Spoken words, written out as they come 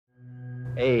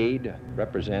aid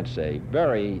represents a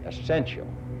very essential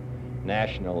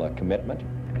national commitment,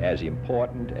 as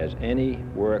important as any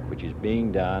work which is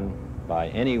being done by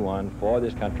anyone for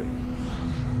this country.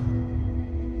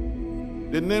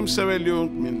 The name Sierra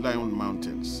Leone means Lion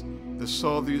Mountains. They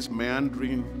saw these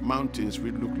meandering mountains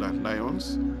which looked like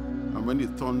lions, and when the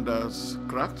thunders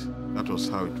cracked, that was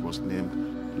how it was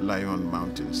named Lion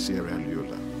Mountain, Sierra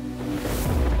Leone.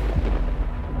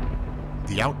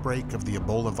 The outbreak of the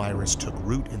Ebola virus took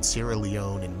root in Sierra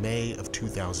Leone in May of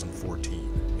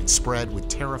 2014 and spread with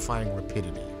terrifying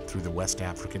rapidity through the West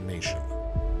African nation.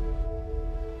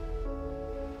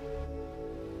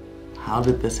 How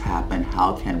did this happen?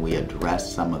 How can we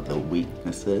address some of the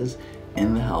weaknesses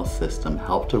in the health system,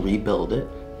 help to rebuild it,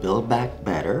 build back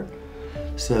better,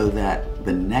 so that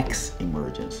the next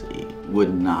emergency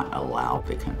would not allow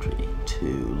the country to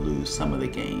lose some of the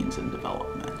gains in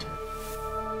development?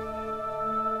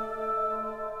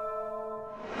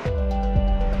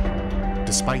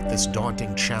 Despite this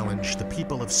daunting challenge, the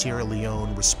people of Sierra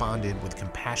Leone responded with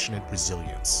compassionate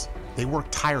resilience. They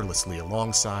worked tirelessly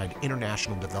alongside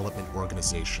international development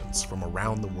organizations from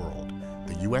around the world,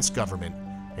 the U.S. government,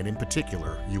 and in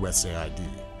particular, USAID.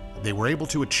 They were able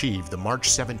to achieve the March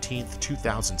 17,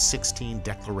 2016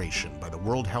 declaration by the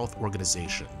World Health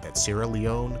Organization that Sierra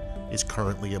Leone is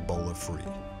currently Ebola-free.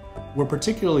 We're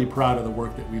particularly proud of the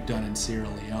work that we've done in Sierra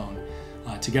Leone,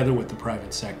 together with the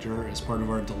private sector, as part of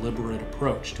our deliberate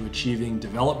approach to achieving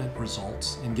development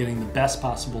results and getting the best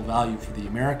possible value for the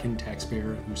American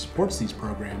taxpayer who supports these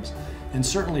programs, and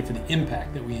certainly for the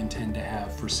impact that we intend to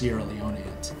have for Sierra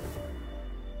Leoneans.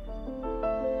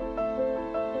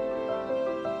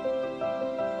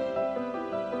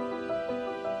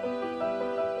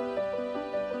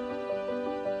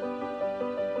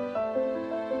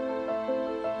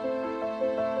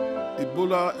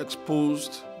 Ebola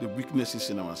exposed the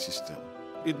weaknesses in our system.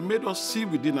 It made us see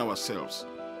within ourselves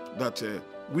that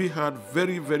we had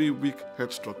very, very weak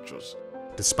health structures.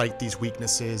 Despite these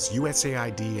weaknesses,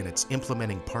 USAID and its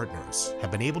implementing partners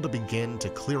have been able to begin to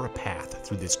clear a path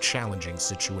through this challenging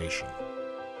situation.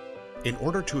 In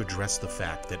order to address the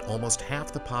fact that almost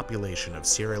half the population of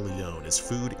Sierra Leone is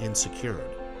food insecure,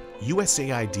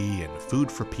 USAID and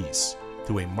Food for Peace,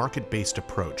 through a market-based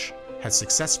approach, has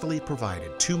successfully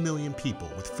provided 2 million people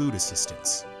with food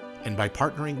assistance, and by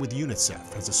partnering with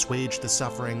UNICEF has assuaged the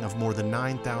suffering of more than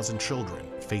 9,000 children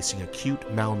facing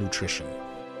acute malnutrition.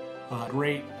 A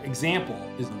great example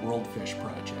is the World Fish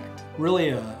Project. Really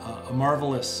a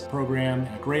marvelous program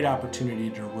and a great opportunity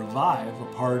to revive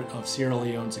a part of Sierra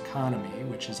Leone's economy,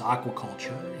 which is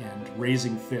aquaculture and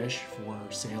raising fish for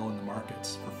sale in the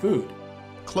markets for food.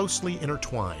 Closely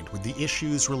intertwined with the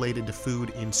issues related to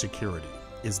food insecurity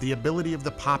is the ability of the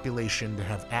population to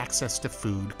have access to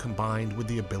food combined with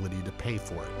the ability to pay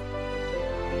for it.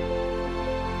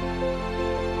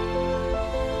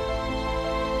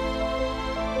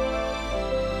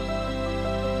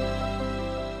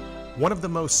 One of the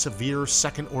most severe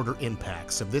second-order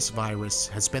impacts of this virus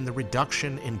has been the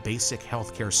reduction in basic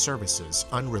healthcare services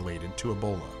unrelated to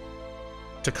Ebola.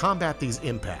 To combat these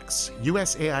impacts,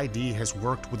 USAID has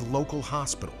worked with local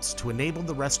hospitals to enable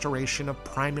the restoration of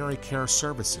primary care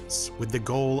services with the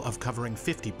goal of covering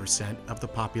 50% of the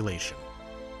population.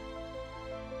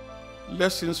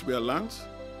 Lessons were learned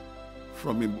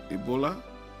from Ebola,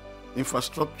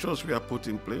 infrastructures were put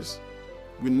in place.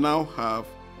 We now have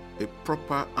a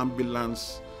proper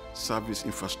ambulance service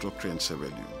infrastructure in Sierra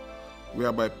Leone,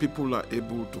 whereby people are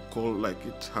able to call like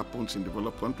it happens in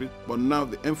developed countries. But now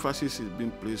the emphasis is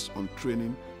being placed on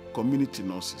training community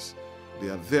nurses. They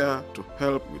are there to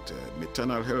help with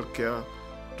maternal health care,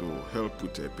 to help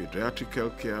with pediatric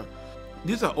health care.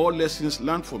 These are all lessons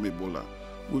learned from Ebola,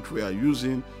 which we are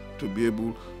using to be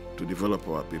able to develop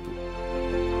our people.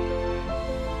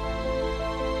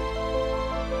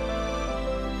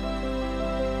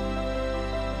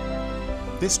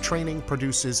 This training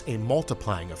produces a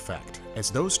multiplying effect, as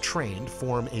those trained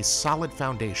form a solid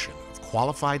foundation of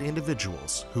qualified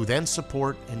individuals who then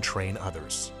support and train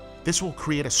others. This will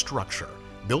create a structure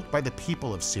built by the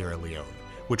people of Sierra Leone,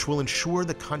 which will ensure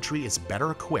the country is better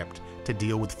equipped to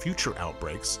deal with future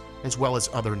outbreaks as well as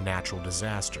other natural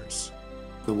disasters.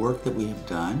 The work that we have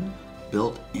done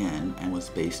built in and was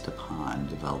based upon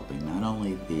developing not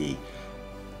only the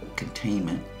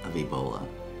containment of Ebola,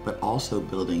 but also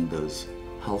building those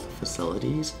health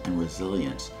facilities and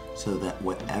resilience so that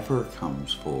whatever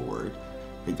comes forward,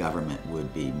 the government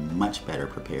would be much better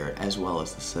prepared, as well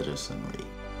as the citizenry.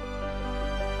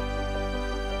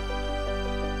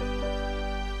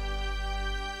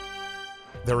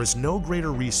 There is no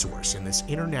greater resource in this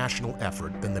international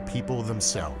effort than the people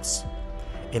themselves.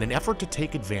 In an effort to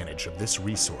take advantage of this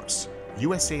resource,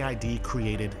 USAID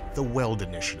created the WELD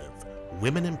Initiative,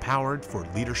 Women Empowered for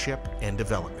Leadership and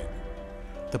Development.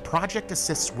 The project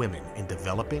assists women in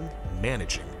developing,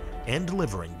 managing, and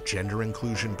delivering gender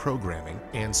inclusion programming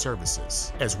and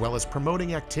services, as well as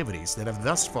promoting activities that have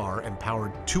thus far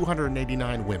empowered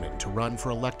 289 women to run for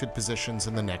elected positions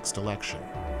in the next election.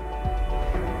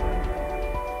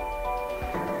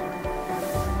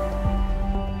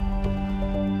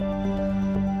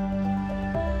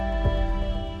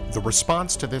 The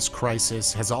response to this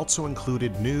crisis has also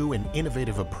included new and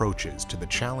innovative approaches to the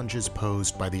challenges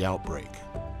posed by the outbreak.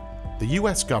 The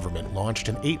U.S. government launched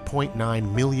an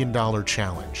 $8.9 million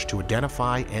challenge to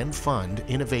identify and fund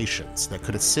innovations that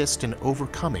could assist in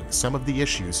overcoming some of the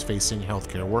issues facing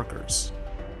healthcare workers.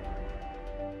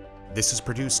 This has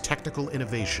produced technical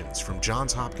innovations from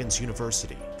Johns Hopkins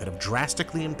University that have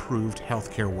drastically improved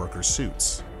healthcare worker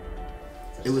suits.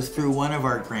 It was through one of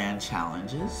our grand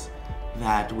challenges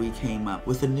that we came up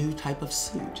with a new type of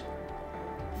suit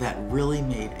that really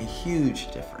made a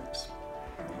huge difference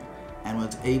and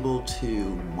was able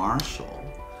to marshal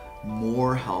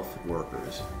more health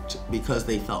workers because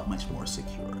they felt much more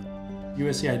secure.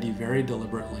 USAID very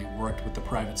deliberately worked with the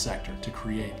private sector to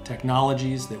create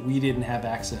technologies that we didn't have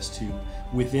access to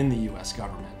within the US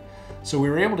government. So we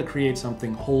were able to create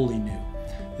something wholly new.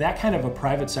 That kind of a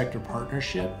private sector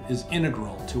partnership is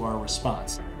integral to our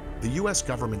response. The U.S.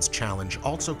 government's challenge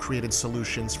also created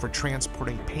solutions for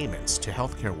transporting payments to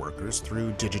healthcare workers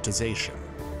through digitization.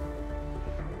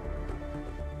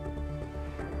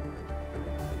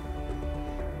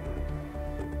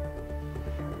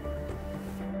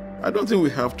 I don't think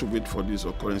we have to wait for these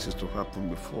occurrences to happen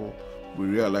before we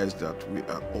realize that we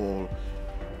are all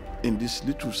in this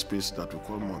little space that we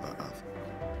call Mother Earth.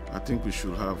 I think we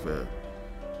should have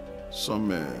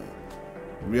some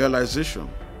realization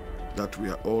that we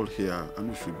are all here and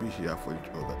we should be here for each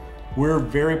other. We're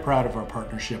very proud of our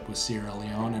partnership with Sierra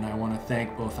Leone, and I want to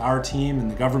thank both our team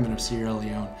and the government of Sierra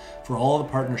Leone for all the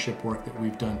partnership work that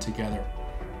we've done together.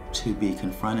 To be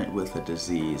confronted with a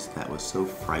disease that was so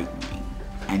frightening,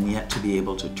 and yet to be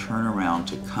able to turn around,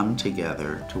 to come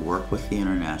together, to work with the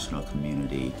international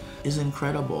community is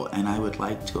incredible, and I would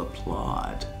like to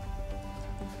applaud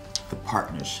the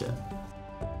partnership.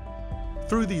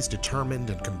 Through these determined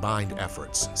and combined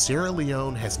efforts, Sierra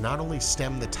Leone has not only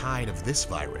stemmed the tide of this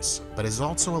virus, but has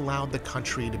also allowed the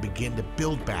country to begin to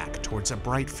build back towards a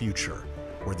bright future,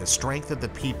 where the strength of the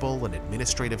people and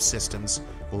administrative systems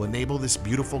will enable this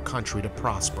beautiful country to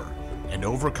prosper and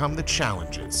overcome the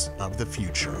challenges of the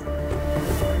future.